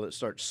stem wall that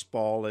starts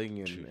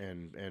spalling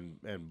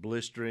and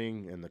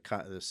blistering, and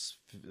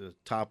the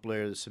top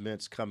layer of the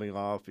cement's coming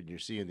off, and you're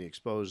seeing the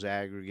exposed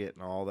aggregate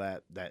and all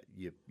that. That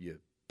you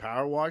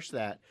power wash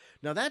that.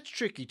 Now that's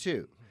tricky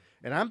too,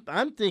 and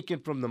I'm thinking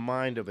from the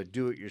mind of a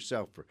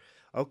do-it-yourselfer.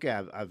 Okay,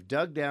 I've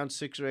dug down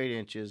 6 or 8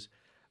 inches.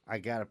 I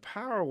got to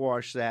power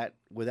wash that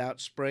without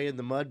spraying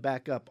the mud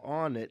back up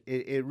on it.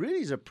 It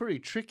really is a pretty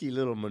tricky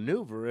little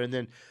maneuver, and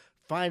then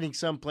finding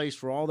some place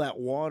for all that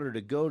water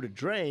to go to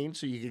drain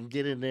so you can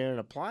get in there and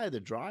apply the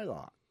dry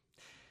lock.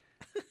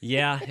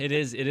 Yeah, it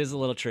is a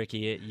little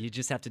tricky. You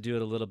just have to do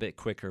it a little bit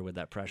quicker with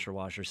that pressure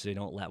washer so you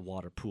don't let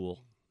water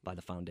pool by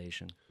the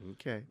foundation.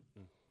 Okay.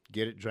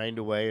 Get it drained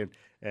away,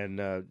 and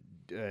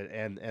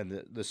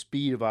the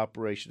speed of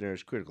operation there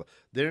is critical.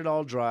 Then it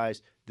all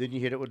dries. Then you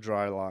hit it with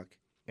dry lock,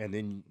 and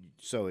then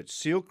so it's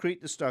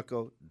Sealcrete the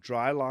stucco,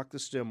 dry lock the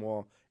stem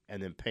wall,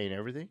 and then paint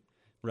everything.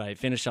 Right.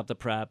 Finish up the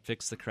prep,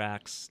 fix the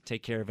cracks,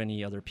 take care of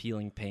any other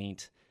peeling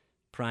paint,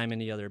 prime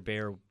any other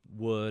bare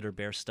wood or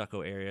bare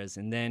stucco areas,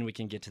 and then we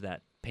can get to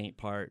that paint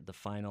part, the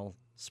final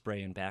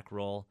spray and back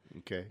roll.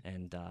 Okay.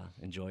 And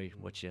enjoy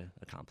what you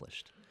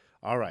accomplished.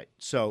 All right.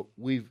 So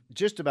we've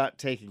just about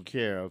taken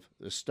care of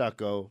the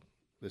stucco,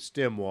 the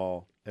stem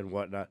wall, and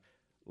whatnot.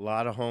 A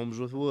lot of homes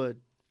with wood.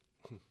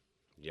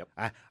 Yep.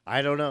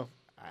 I don't know.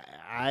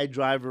 I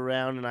drive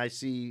around and I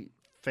see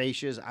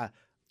fascias.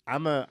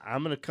 I'm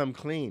gonna come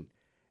clean.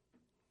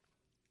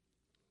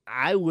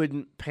 I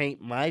wouldn't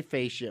paint my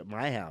fascia at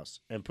my house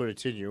and put a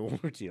 10-year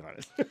warranty on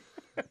it.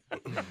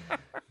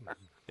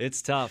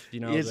 It's tough,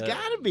 you know. It's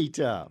got to be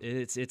tough.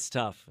 It's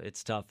tough.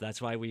 It's tough.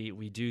 That's why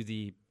we do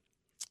the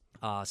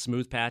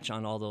smooth patch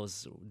on all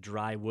those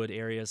dry wood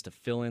areas to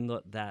fill in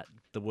the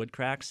wood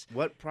cracks.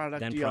 What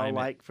product do y'all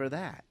like for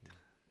that?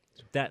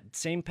 That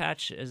same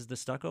patch as the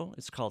stucco.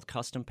 It's called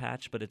Custom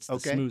Patch, but it's the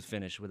smooth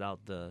finish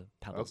without the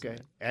pebbles. Okay.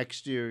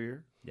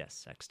 Exterior.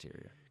 Yes,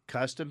 exterior.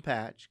 custom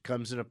patch,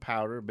 comes in a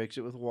powder, mix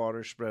it with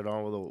water, spread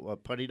on with a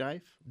putty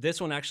knife. This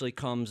one actually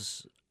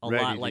comes a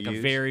Ready lot to like a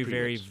use? very, Pretty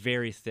very, much.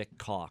 very thick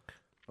caulk.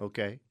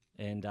 Okay.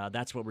 And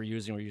that's what we're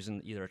using. We're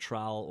using either a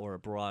trowel or a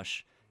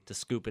brush to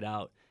scoop it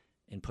out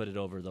and put it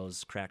over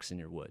those cracks in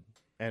your wood.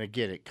 And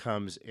again, it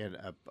comes in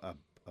a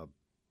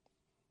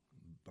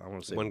I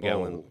want to say 1 bowl.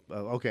 gallon.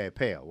 Okay, a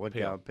pail, 1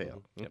 Pail. gallon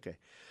pail. Yep. Okay.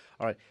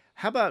 All right.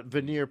 How about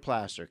veneer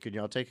plaster? Can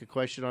y'all take a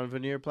question on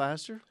veneer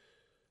plaster?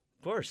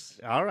 Of course.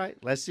 All right.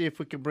 Let's see if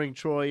we can bring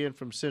Troy in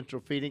from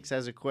Central Phoenix.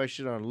 Has a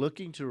question on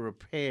looking to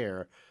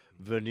repair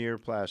veneer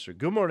plaster.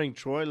 Good morning,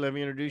 Troy. Let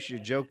me introduce you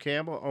to Joe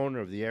Campbell, owner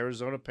of the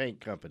Arizona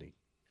Paint Company.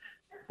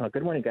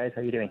 Good morning, guys.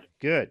 How you doing?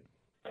 Good.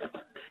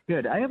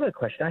 Good. I have a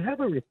question. I have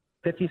a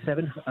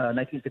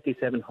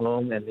 1957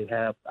 home, and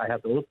I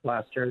have the little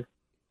plaster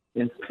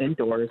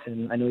indoors,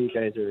 and I know you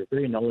guys are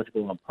very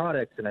knowledgeable on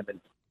products, and I've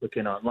been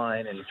looking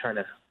online and trying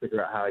to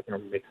figure out how I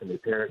can make some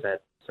repairs. I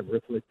had some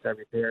roof leaks I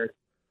repaired,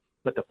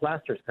 but the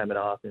plaster's coming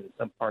off and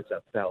some parts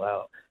that fell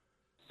out.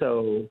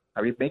 So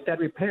I make that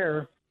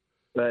repair,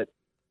 but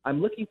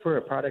I'm looking for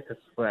a product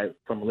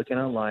from looking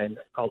online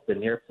called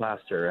veneer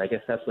plaster. I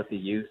guess that's what they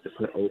use to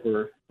put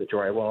over the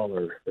drywall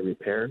or the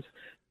repairs,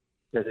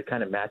 because it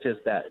kind of matches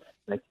that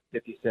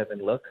 1957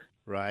 look.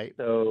 Right.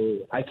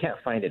 So I can't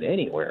find it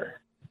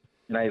anywhere.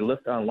 And I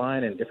looked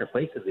online in different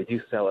places. They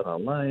do sell it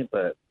online,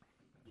 but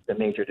the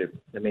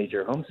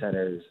major home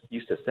centers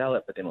used to sell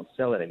it, but they don't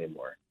sell it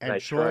anymore. And I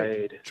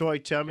Troy,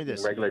 tell me tried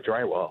this. regular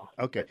drywall.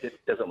 Okay. It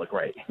doesn't look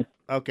right.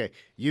 Okay.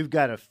 You've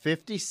got a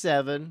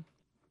 57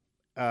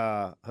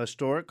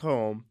 historic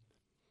home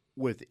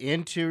with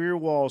interior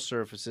wall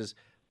surfaces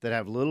that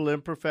have little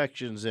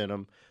imperfections in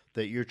them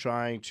that you're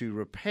trying to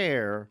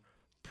repair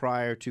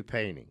prior to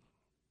painting.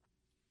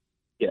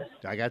 Yes.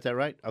 I got that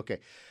right? Okay.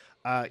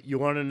 You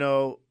want to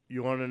know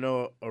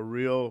a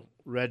real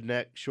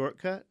redneck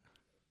shortcut?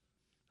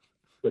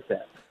 What's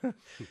that?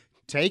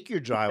 Take your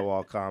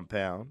drywall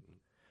compound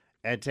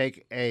and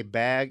take a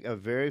bag of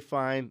very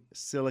fine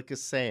silica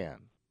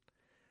sand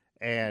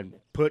and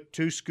put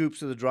 2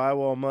 scoops of the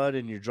drywall mud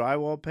in your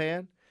drywall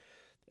pan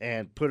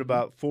and put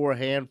about 4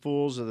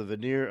 handfuls of the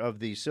veneer of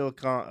the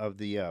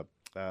silica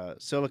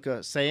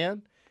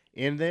sand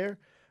in there.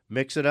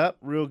 Mix it up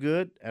real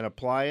good and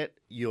apply it.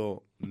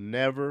 You'll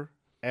never,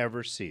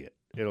 ever see it.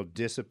 It'll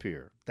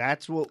disappear.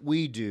 That's what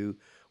we do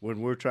when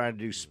we're trying to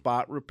do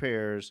spot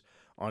repairs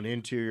on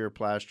interior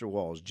plaster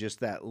walls. Just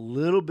that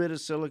little bit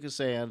of silica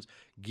sands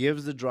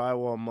gives the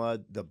drywall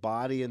mud the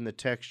body and the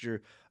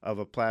texture of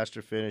a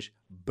plaster finish.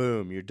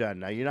 Boom, you're done.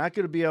 Now, you're not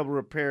going to be able to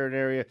repair an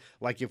area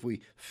like if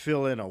we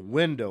fill in a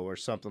window or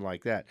something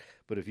like that.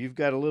 But if you've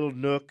got a little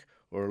nook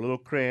or a little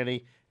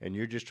cranny and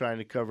you're just trying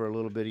to cover a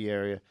little bitty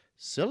area,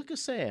 silica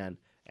sand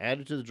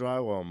added to the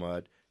drywall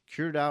mud,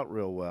 cured out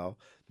real well.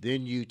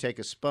 Then you take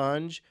a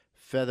sponge,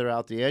 feather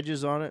out the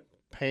edges on it,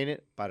 paint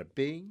it, bada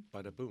bing,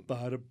 Bada boom.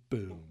 bada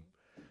boom.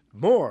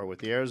 More with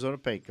the Arizona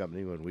Paint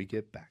Company when we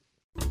get back.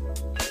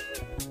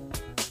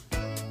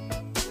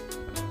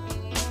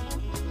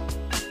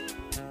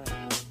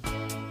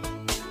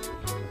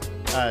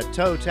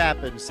 Toe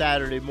tapping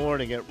Saturday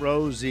morning at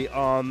Rosie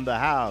on the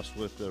house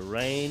with the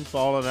rain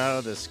falling out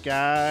of the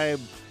sky.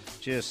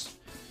 Just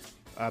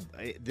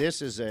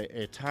this is an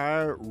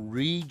entire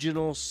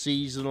regional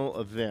seasonal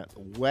event.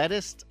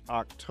 Wettest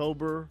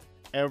October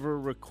ever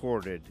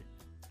recorded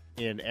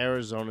in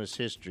Arizona's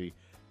history,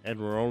 and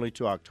we're only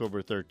to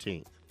October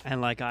 13th.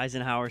 And like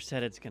Eisenhower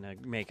said, it's going to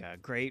make a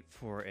great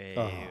for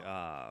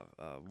a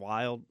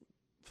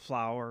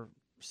wildflower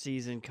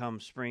season come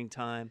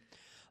springtime.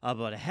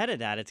 But ahead of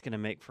that, it's going to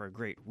make for a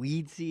great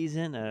weed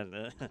season.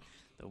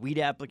 The weed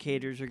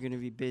applicators are going to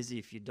be busy.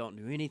 If you don't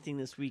do anything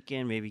this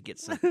weekend, maybe get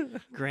some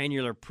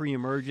granular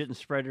pre-emergent and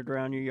spread it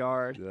around your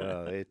yard.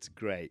 Oh, it's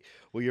great.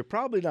 Well, you're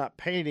probably not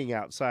painting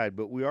outside,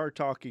 but we are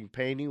talking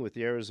painting with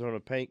the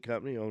Arizona Paint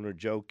Company, owner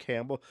Joe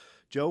Campbell.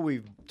 Joe,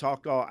 we've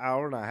talked all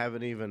hour, and I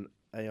haven't even,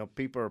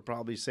 people are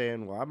probably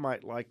saying, well, I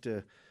might like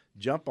to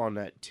jump on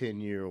that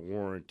 10-year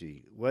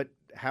warranty.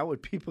 How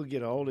would people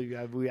get a hold of you?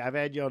 I've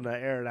had you on the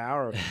air an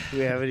hour.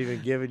 We haven't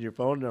even given your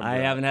phone number. I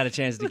haven't had a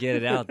chance to get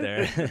it out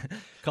there.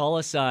 Call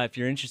us if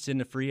you're interested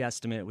in a free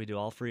estimate. We do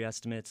all free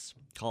estimates.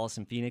 Call us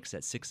in Phoenix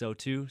at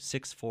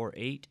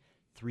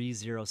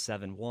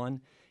 602-648-3071.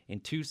 In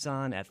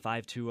Tucson at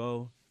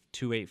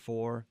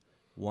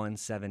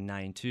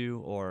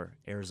 520-284-1792 or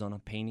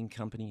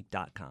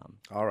ArizonaPaintingCompany.com.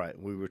 All right.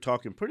 We were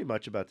talking pretty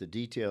much about the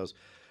details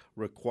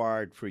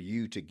required for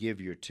you to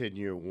give your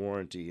 10-year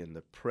warranty and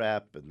the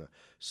prep and the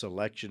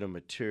selection of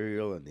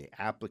material and the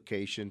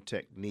application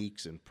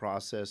techniques and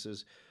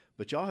processes.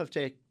 But y'all have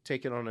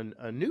taken on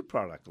a new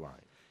product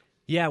line.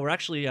 Yeah, we're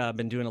actually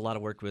been doing a lot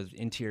of work with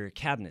interior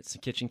cabinets,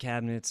 kitchen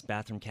cabinets,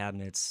 bathroom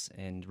cabinets,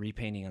 and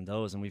repainting on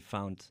those. And we've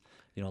found,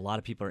 a lot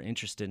of people are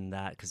interested in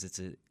that because it's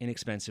an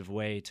inexpensive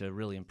way to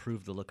really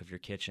improve the look of your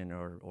kitchen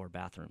or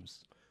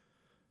bathrooms.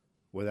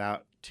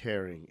 Without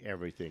tearing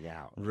everything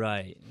out.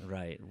 Right.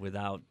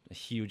 Without a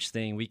huge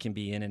thing. We can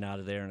be in and out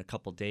of there in a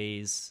couple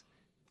days,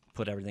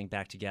 put everything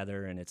back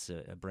together, and it's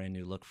a brand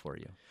new look for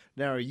you.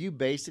 Now, are you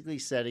basically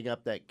setting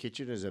up that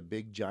kitchen as a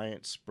big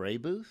giant spray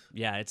booth?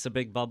 Yeah, it's a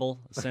big bubble,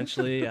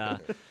 essentially.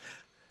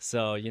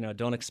 So,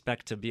 don't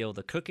expect to be able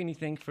to cook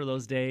anything for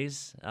those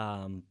days.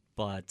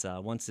 But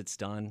once it's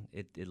done,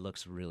 it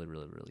looks really,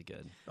 really, really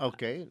good.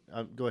 Okay.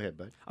 Go ahead,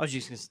 bud. I was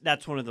just gonna,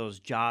 that's one of those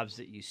jobs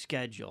that you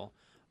schedule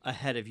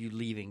ahead of you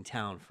leaving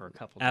town for a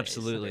couple days.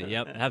 Absolutely.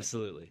 Yep,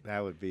 absolutely.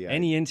 That would be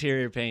Any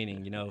interior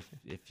painting,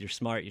 if you're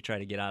smart, you try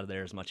to get out of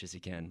there as much as you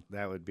can.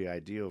 That would be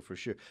ideal for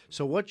sure.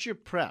 So what's your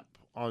prep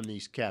on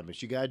these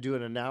cabinets? You got to do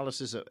an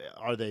analysis of,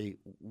 are they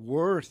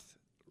worth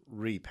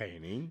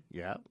repainting?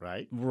 Yeah,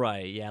 right.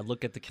 Right. Yeah.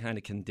 Look at the kind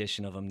of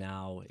condition of them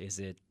now. Is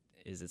it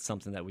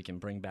something that we can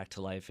bring back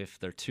to life? If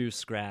they're too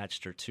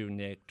scratched or too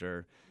nicked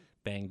or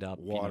banged up,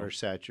 water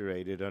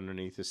saturated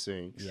underneath the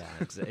sinks. Yeah,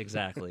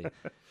 exactly.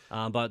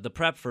 But the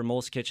prep for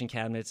most kitchen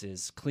cabinets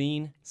is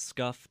clean,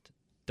 scuffed,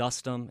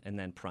 dust them, and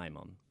then prime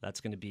them.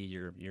 That's going to be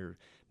your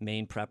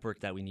main prep work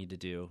that we need to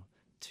do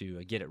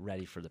to get it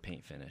ready for the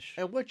paint finish.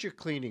 And what's your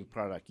cleaning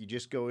product? You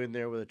just go in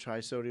there with a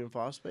trisodium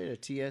phosphate, a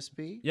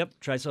TSP? Yep,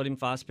 trisodium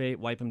phosphate,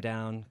 wipe them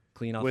down,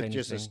 clean off anything. With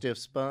just a stiff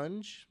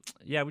sponge?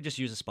 Yeah, we just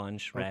use a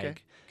sponge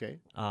rag. Okay.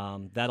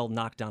 That'll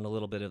knock down a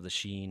little bit of the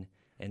sheen,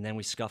 and then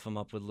we scuff them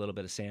up with a little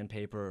bit of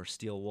sandpaper or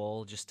steel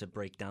wool just to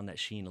break down that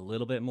sheen a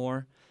little bit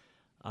more.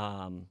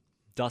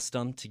 Dust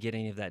them to get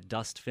any of that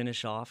dust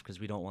finish off because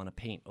we don't want to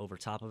paint over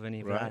top of any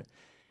of that.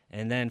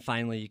 And then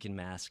finally you can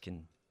mask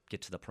and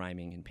get to the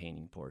priming and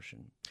painting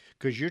portion.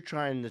 Because you're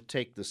trying to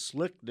take the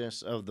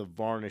slickness of the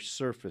varnished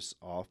surface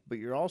off, but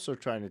you're also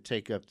trying to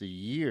take up the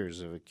years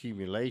of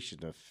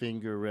accumulation of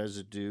finger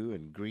residue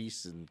and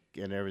grease and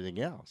everything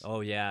else.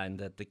 Oh, yeah,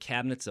 and the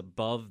cabinets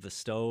above the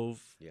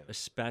stove,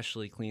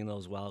 especially clean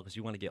those well because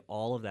you want to get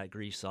all of that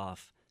grease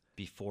off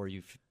before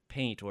you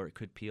paint or it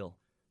could peel.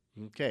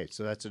 Okay,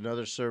 so that's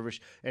another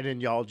service. And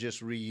then y'all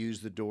just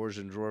reuse the doors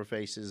and drawer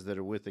faces that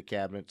are with the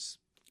cabinets?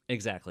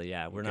 Exactly,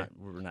 yeah. We're not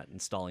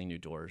installing new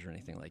doors or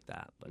anything like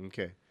that. But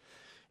okay.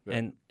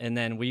 And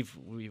then we've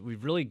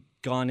really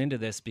gone into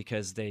this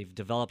because they've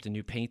developed a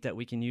new paint that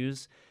we can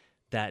use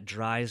that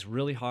dries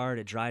really hard.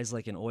 It dries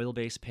like an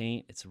oil-based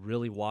paint. It's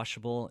really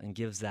washable and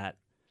gives that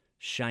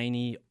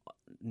shiny,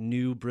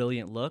 new,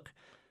 brilliant look.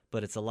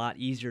 But it's a lot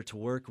easier to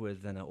work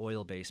with than an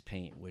oil-based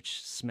paint,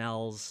 which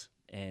smells,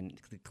 and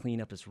the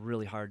cleanup is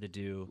really hard to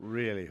do.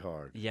 Really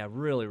hard. Yeah,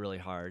 really, really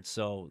hard.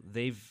 So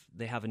they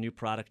have a new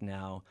product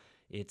now.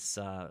 It's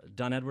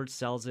Dunn Edwards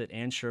sells it,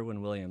 and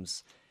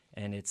Sherwin-Williams,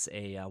 and it's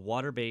a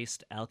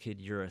water-based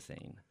alkyd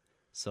urethane.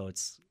 So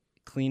it's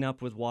clean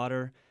up with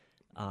water,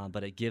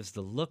 but it gives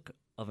the look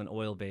of an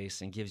oil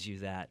base and gives you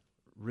that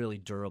really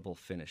durable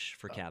finish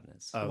for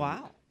cabinets.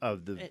 Wow.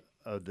 Of the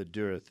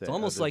durethane. It's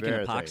almost like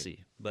an epoxy,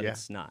 but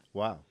it's not.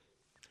 Wow.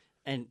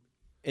 And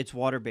it's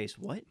water-based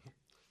what?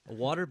 A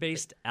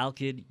water-based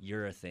alkyd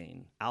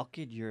urethane.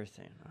 Alkyd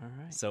urethane. All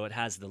right. So it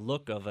has the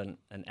look of an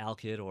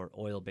alkyd or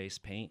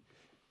oil-based paint,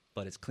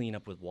 but it's clean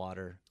up with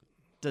water.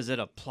 Does it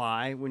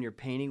apply when you're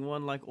painting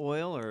one like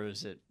oil, or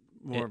is it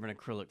more of an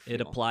acrylic feel? It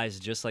applies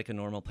just like a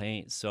normal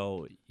paint.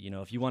 So,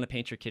 if you want to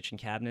paint your kitchen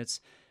cabinets,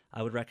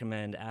 I would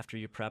recommend after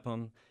you prep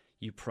them,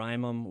 you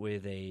prime them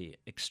with a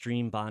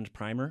Extreme Bond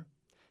primer.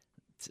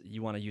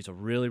 You want to use a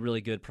really,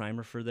 really good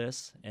primer for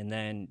this, and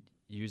then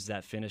use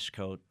that finish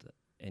coat,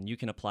 and you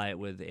can apply it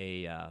with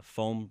a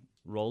foam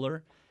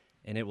roller,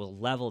 and it will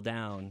level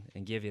down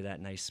and give you that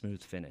nice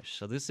smooth finish.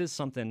 So this is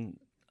something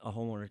a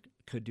homeowner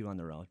could do on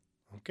their own.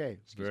 Okay,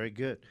 very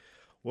good.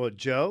 Well,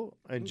 Joe,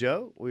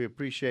 we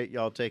appreciate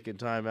y'all taking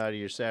time out of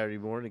your Saturday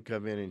morning to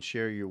come in and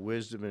share your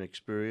wisdom and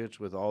experience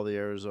with all the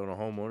Arizona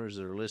homeowners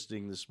that are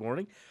listening this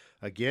morning.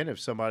 Again, if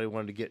somebody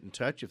wanted to get in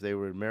touch, if they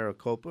were in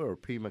Maricopa or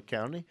Pima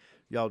County,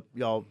 do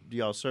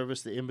y'all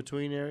service the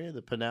in-between area,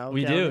 the Pinal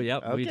We County? do,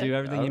 yep. Okay. We do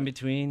everything in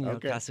between,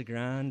 Okay. Casa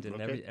Grande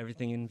and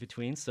everything in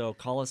between. So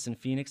call us in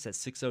Phoenix at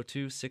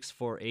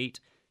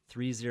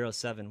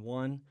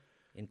 602-648-3071,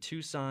 in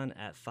Tucson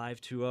at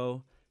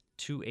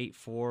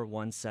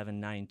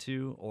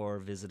 520-284-1792, or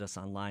visit us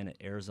online at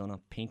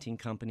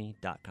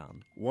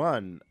ArizonaPaintingCompany.com.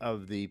 One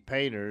of the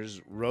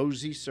painters,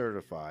 Rosie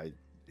certified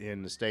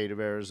in the state of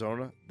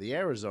Arizona, the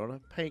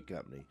Arizona Paint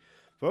Company.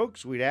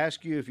 Folks, we'd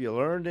ask you if you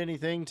learned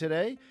anything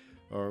today,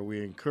 or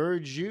we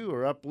encouraged you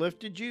or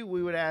uplifted you,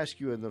 we would ask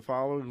you in the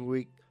following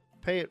week,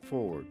 pay it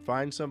forward.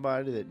 Find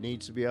somebody that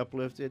needs to be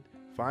uplifted,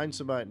 find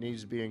somebody that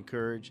needs to be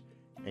encouraged,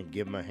 and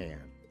give them a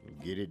hand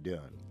and get it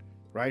done.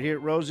 Right here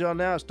at Rosie on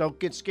Now, don't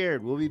get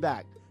scared. We'll be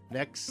back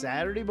next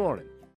Saturday morning